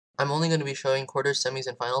I'm only going to be showing quarters, semis,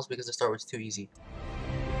 and finals because the start was too easy.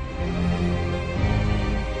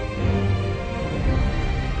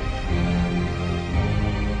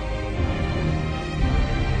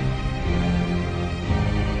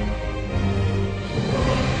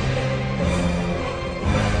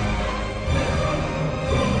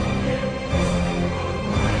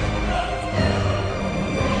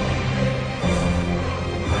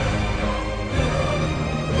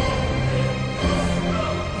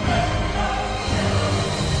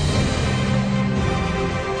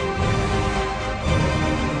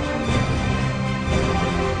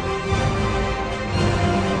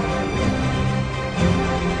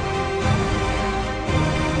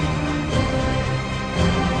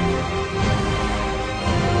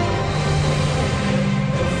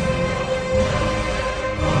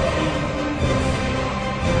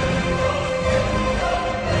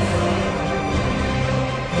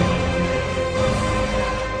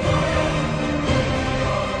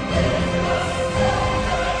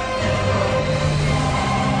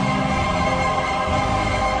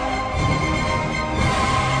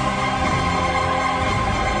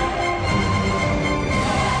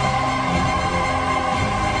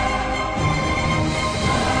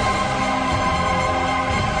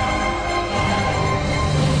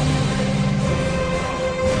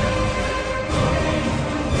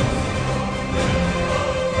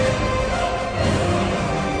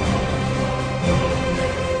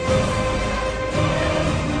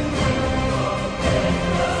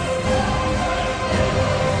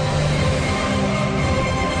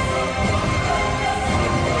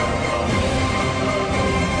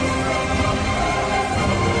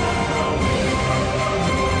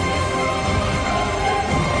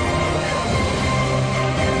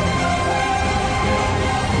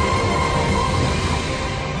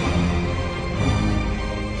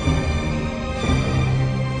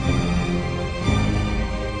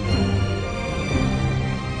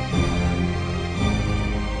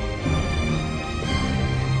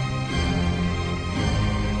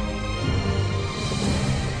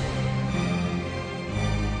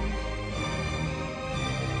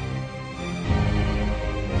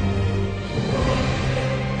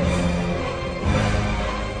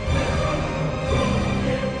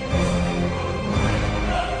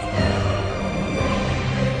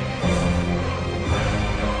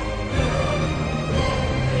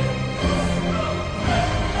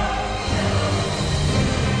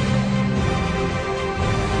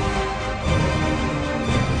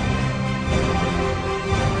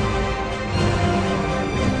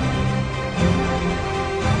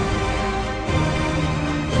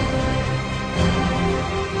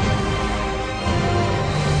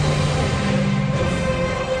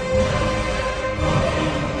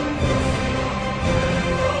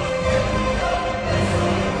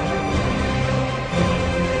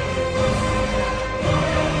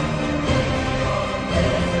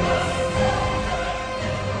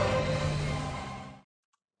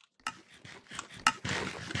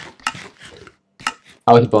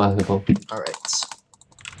 I'll hit ball. Alright.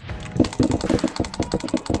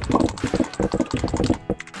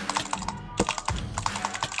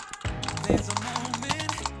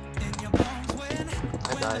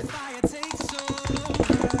 I died.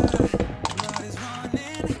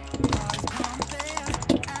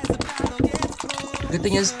 Good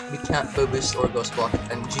thing is, we can't bow boost or ghost block,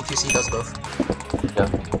 and G2C does both. Yeah.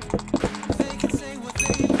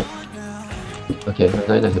 Okay,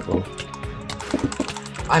 I'm not hit ball.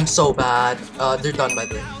 I'm so bad. They're done by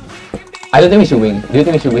the way. I don't think we should win. Do you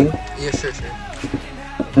think we should win? Yeah, sure.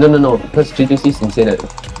 No. Because G2C is insane at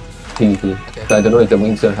PvP. Okay. So I don't know if the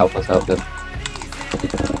wings will help us out them.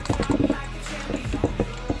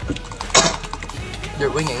 They're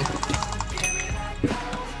winging.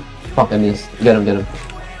 Fuck, I missed. Get him.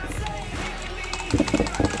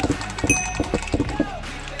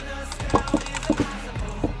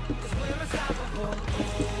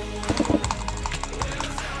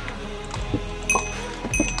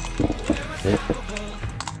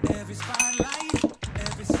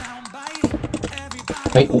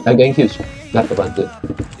 Hey, I'm getting huge. Left the button. Okay.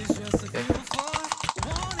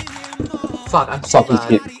 Fuck, I'm so Fuck, he's bad.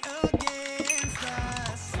 hit.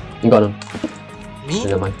 You got him. Me?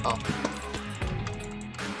 Never mind. Oh.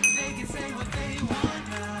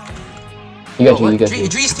 You got Oh, you.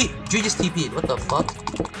 Dre just TP'd. What the fuck?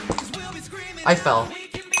 I fell.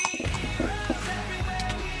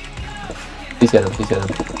 Please get him.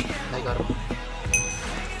 I got him.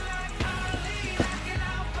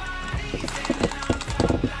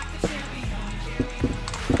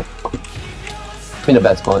 In a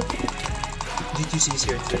bad spot. G2C is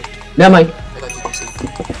here too. Never mind. I got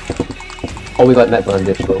G2C. Oh, we got net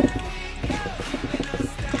bandage though.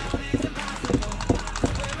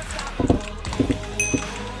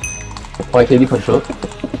 Oh, I can be controlled.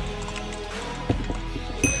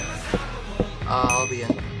 I'll be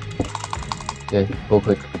in. Yeah, go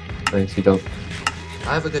quick. Nice, you don't.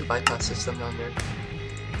 I have a good bypass system down there.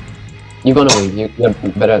 You're gonna win. You're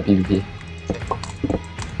better at PvP. Okay.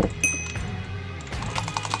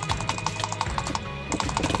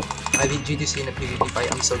 I beat GTC in a PvP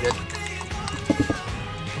fight. I'm so good.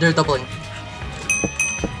 They're doubling.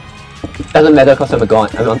 Doesn't matter because I'm a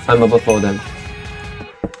god. I'm above all them.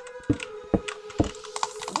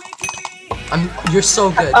 You're so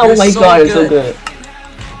good. Oh you're my so god, good. you're so good.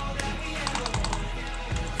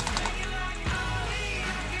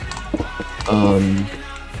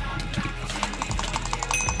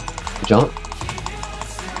 Jump.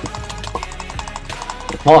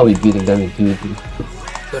 How are we beating them in PvP?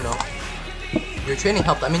 Don't know. Your training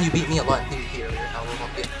helped. I mean, you beat me a lot in PvP earlier. Now we're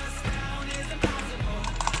one game.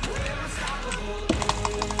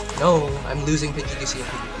 No, I'm losing to GTC in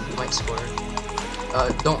PvP. You might score.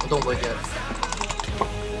 Don't void yet.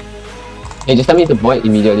 Hey, just tell me to void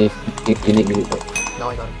immediately if you need me. No,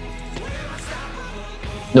 I got him.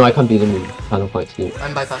 No, I can't beat him in tunnel fights. Dude.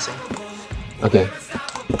 I'm bypassing. Okay.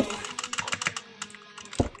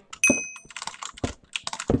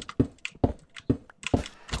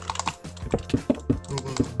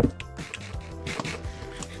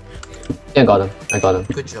 Yeah, I got him. I got him.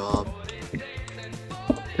 Good job.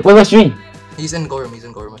 Wait, where's G? He's in Gorum. He's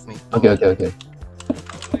in Gorum with me. Okay.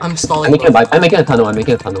 I'm stalling. I'm making a tunnel.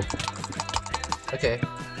 Okay.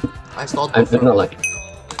 I stalled. I'm not like.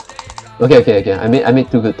 Okay. I made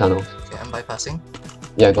 2 good tunnels. Okay, I'm bypassing.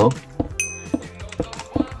 Yeah, go.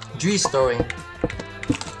 Dre's throwing.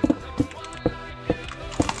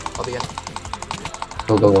 I'll be in.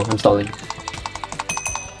 Go. I'm stalling.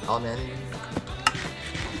 I'm in.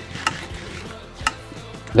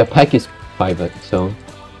 The pack is private, so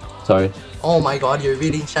sorry. Oh my god, you're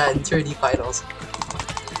reading chat in 30 finals.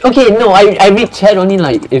 Okay, no, I read chat only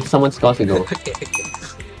like if someone scores a goal. Okay.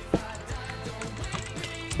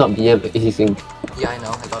 It's not BM, it's sync. Yeah, I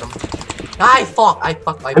know, I got him. I fuck.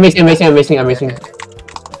 I'm racing. Okay.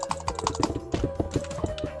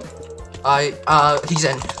 He's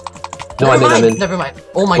in. No, I'm in. Never mind.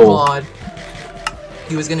 Oh my Cool. god.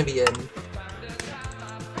 He was gonna be in.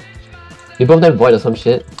 You both have void or some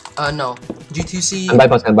shit? No. G2C. I'm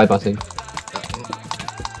bypassing.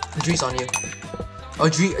 Dre's on you. Oh,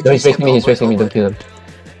 Dre. No, he's racing me, don't kill him.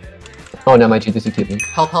 Oh no, my G2C killed me.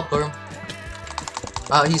 Help, Gorum.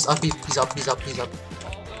 He's up.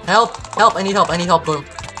 Help, I need help, Gorum.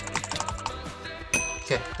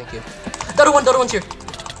 Okay, thank you. The other one's here.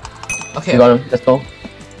 Okay. You got him, let's go.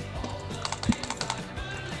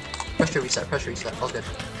 Pressure reset, all good.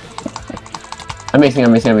 I'm racing.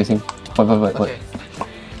 What? Okay.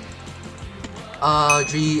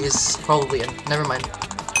 Dre is probably in. Never mind.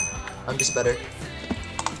 I'm just better.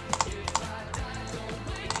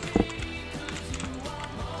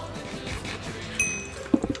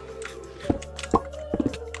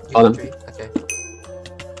 Got him. Okay.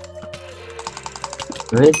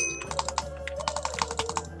 Nice.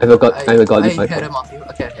 I got this I fight. hit him off you.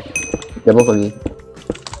 Okay. They're both on me.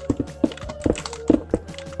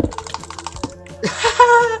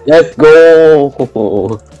 Let's go!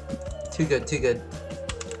 Too good.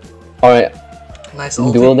 Alright, Nice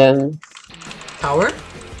duel them. Power?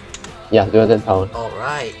 Yeah, duel them power.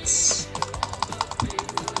 Alright.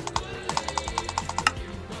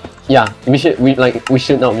 Yeah, we should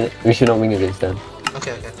not win against them.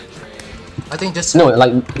 Okay. I think just... No,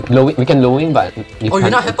 like we can low win, but oh, you're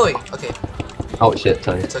not hippoing. Okay. Oh shit,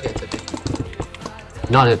 sorry. It's okay.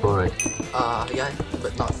 Not hippo, right? Yeah,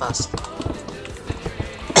 but not fast.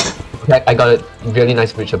 Okay, I got a really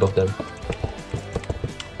nice bridge above them.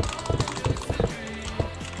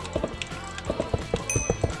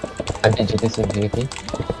 I did this in PvP.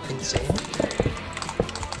 Insane.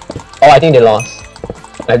 Oh, I think they lost.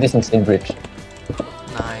 I have this insane bridge.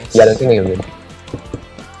 Nice. Yeah, I don't think they can win.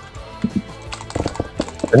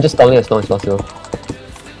 I'm just stalling as long as possible.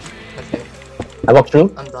 Okay. I walk through.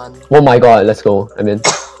 I'm done. Oh my god, let's go. I'm in.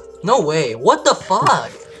 No way. What the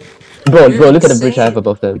fuck? Bro, You're look at the bridge I insane. have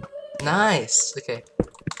above them. Nice. Okay.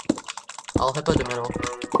 I'll hippo the middle.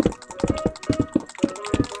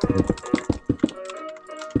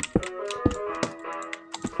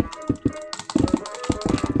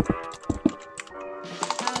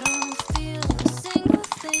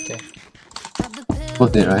 Okay.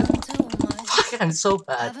 Both did, right? Fuck, I'm so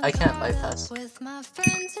bad. I can't bypass. With my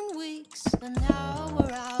friends in weeks, but now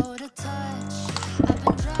we're out of touch. I've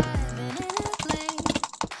been driving in a plane,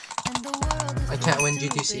 and the world Can't win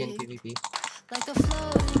GTC in PvP.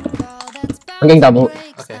 I'm getting double.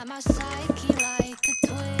 Okay.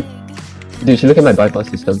 Dude, you should look at my bypass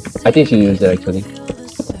system. I think you should use it actually.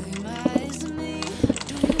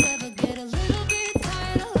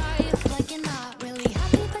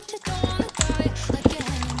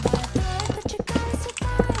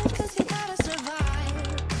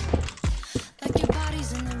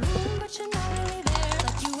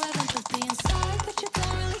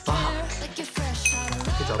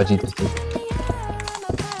 But GTC.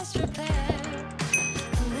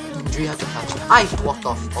 Dre had to patch it. I walked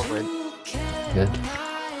off over it. Yeah.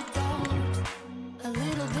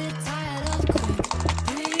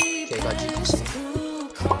 Okay, got GTC.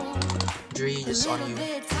 Dre just on you.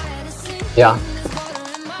 Yeah.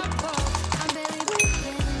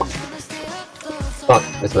 Fuck,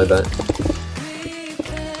 that's my bad.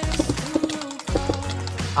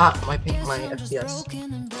 Ah, my FPS.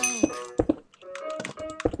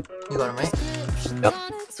 You got him right? Yep.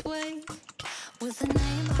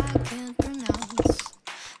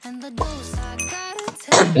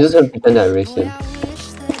 I'm just gonna pretend I erased him.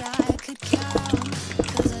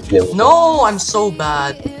 Yeah. No, I'm so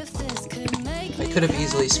bad. I could have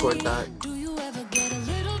easily scored that.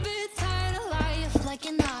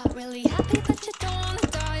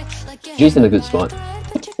 G's in a good spot.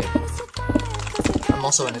 I'm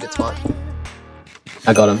also in a good spot.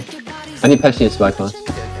 I got him. I need patch his bypass.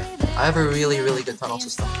 Okay. I have a really good tunnel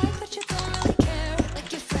system.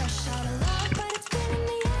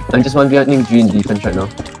 I'm just 1v1ing G in defense right now.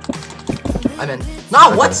 I'm in.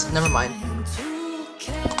 No, what? Never mind.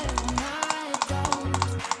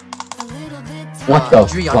 What the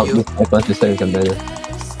Dre on fuck? you. This bypass is starting to get better.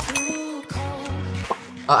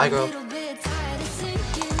 I grow.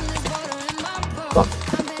 Fuck.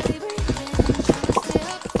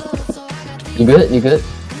 You good? You good?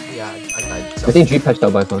 Yeah, I died. So I think G patched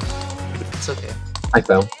out bypass. it's okay. I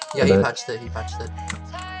fell. Yeah, My he bad. patched it. He patched it.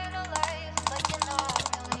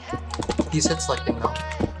 He's hit selecting now.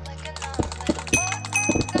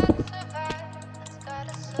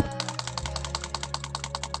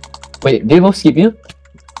 Wait, did they both skip you?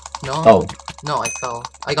 No. Oh. No, I fell.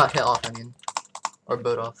 I got hit off, I mean. Or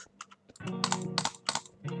boat off.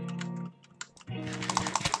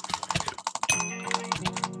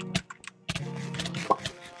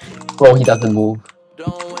 Oh, he doesn't move.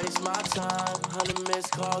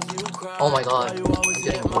 Oh my god. I'm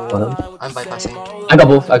getting What? I'm bypassing. I got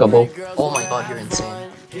both. I got both. Oh my god, you're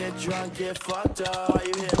insane.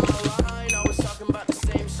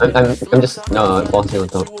 I'm just bouncing on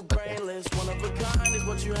top.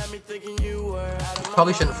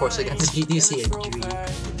 Probably shouldn't force against GDC and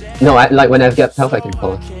Dre. No, like when I get health, I can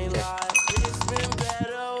pause. Okay.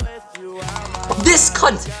 This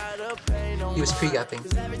cunt! He was pre-gapping.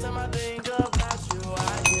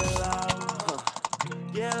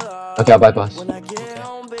 Okay, I'll bypass. Okay.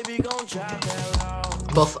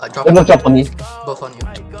 Both, drop Don't drop on me. both on you.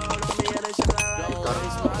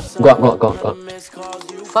 Got him. Go.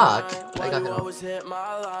 Fuck! I got hit off.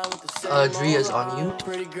 Dre is on you.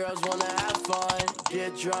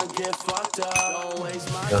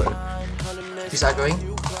 He's aggroing.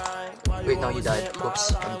 Wait, no, you died.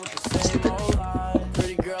 Whoops. I'm stupid.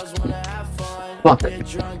 Fuck.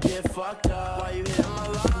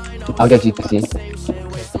 I'll get GPC.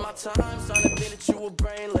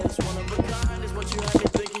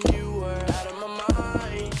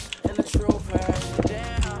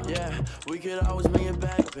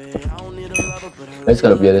 I just got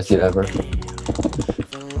the weirdest shit ever.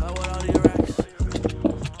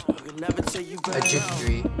 I juked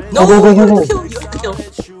Dre. No! Go. You have to kill!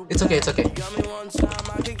 It's okay, it's okay.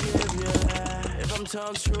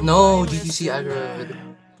 No, GTC aggroed.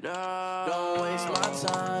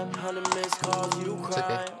 It's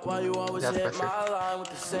okay. We have pressure.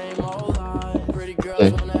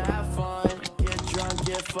 Okay.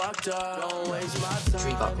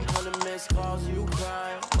 Dre got me.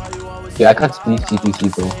 Yeah, I can't split GPC,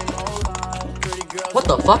 bro. What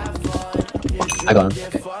the fuck? I got him.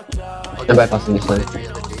 I'm bypassing this one.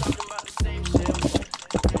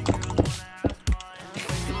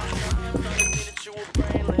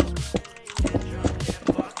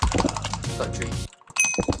 Got Dre.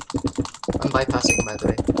 I'm bypassing, by the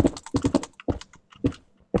way.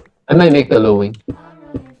 I might make the low wing.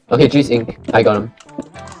 Okay, G's ink. I got him.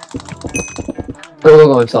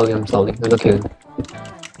 Go. I'm stalling. I'm gonna kill him.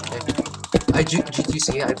 Okay. I juked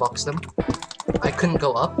GTC, I boxed him. I couldn't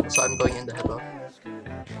go up, so I'm going in the headlock.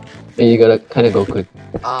 And you gotta kinda go quick.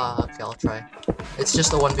 Okay, I'll try. It's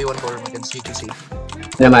just a 1v1 board against GTC.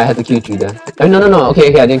 Damn, I had to kill G there. Oh, no.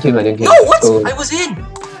 Okay, I didn't kill him. No, what? Go. I was in!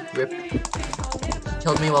 Rip.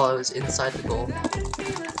 Killed me while I was inside the goal.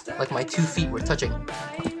 Like my 2 feet were touching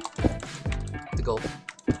the goal.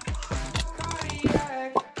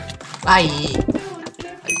 Aye!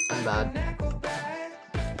 I'm bad.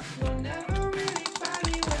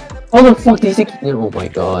 How the fuck did he keep... Oh my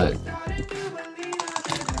god.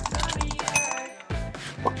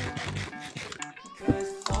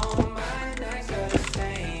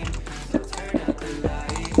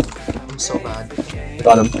 I'm so bad.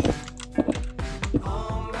 Got him.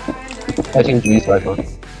 Catching G's right now.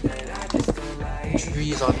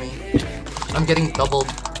 Trees on me. I'm getting doubled.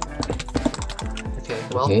 Okay,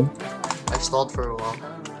 well, Okay. I stalled for a while.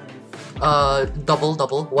 Double.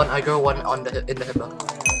 One aggro, one on the in the hippo.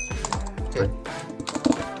 Okay.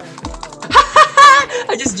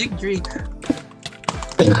 I just jigged 3.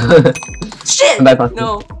 Shit! Bypass.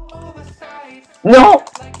 No. No!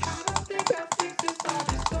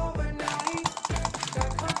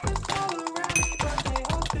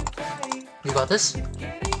 You got this?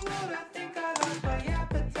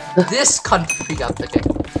 This cunt pre-gap, okay.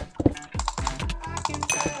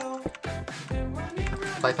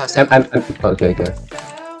 Bypass him. I'm okay. Okay,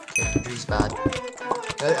 Dre's bad.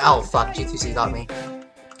 Oh fuck, G2C got me.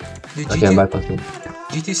 Dude, Okay, I'm bypassing.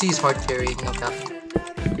 G2C is hard carrying, no cap.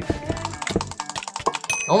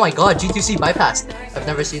 Oh my god, G2C bypassed. I've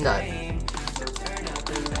never seen that.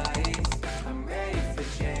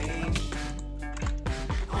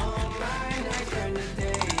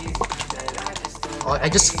 Oh, I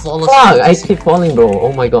just flawlessly. Fuck! I keep falling, bro.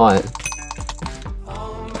 Oh my god.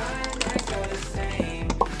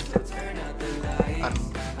 I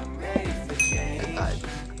died.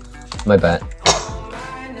 My bad.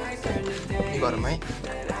 You got him, right?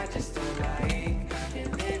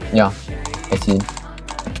 Yeah. I see.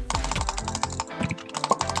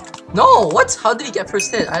 No! What? How did he get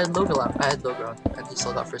first hit? I had low ground. And he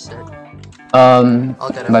still got first hit.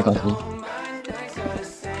 I'll get him. Bypassing.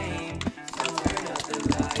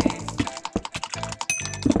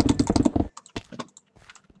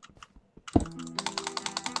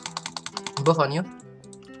 Both on you.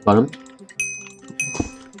 Got him.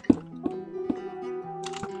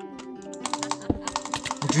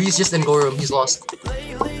 Dre's just in go room. He's lost.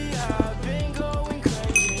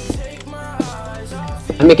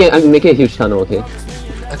 I'm making a huge tunnel, okay?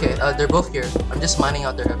 Okay, they're both here. I'm just mining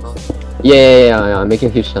out their hippo. Yeah, I'm making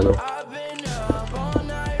a huge tunnel.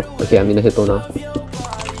 Okay, I'm in the hippo now.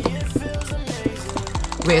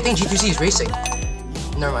 Wait, I think G2C is racing.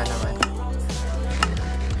 Never mind.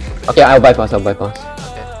 Okay, I'll bypass. Okay.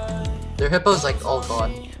 Their hippo's like all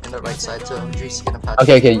gone in the right side, so Dre's gonna patch.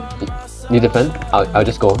 Okay. You defend? I'll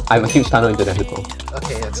just go. I have a huge tunnel into the hippo.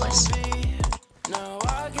 Okay, that's nice.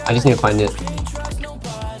 I just need to find it.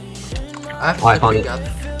 I have to I found it. pre-gap.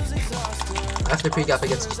 I have to pre-gap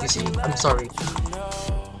against G2C. I'm sorry.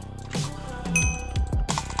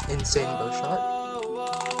 Insane bow shot.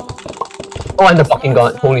 Oh, I'm the fucking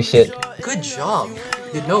god. Holy shit. Good job.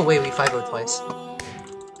 Dude, no way we 5-0 twice.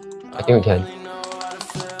 I think we can.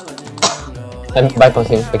 I'm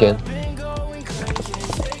bypassing again.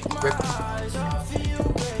 Rip.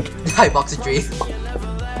 High box of Dre.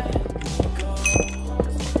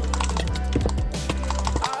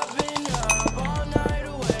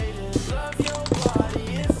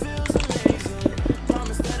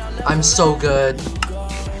 I'm so good.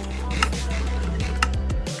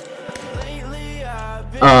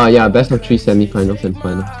 Yeah, best of 3 semi-finals and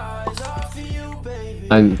finals.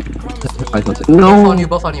 I'm bypassing. No!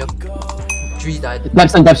 Both on you. Dre died.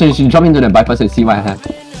 Depson, you should jump into the bypass and see what I have.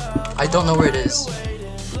 I don't know where it is.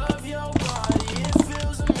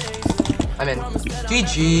 I'm in.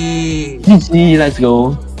 GG! GG, let's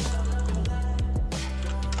go.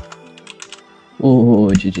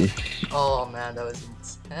 Oh, GG. Oh man, that was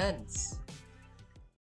intense.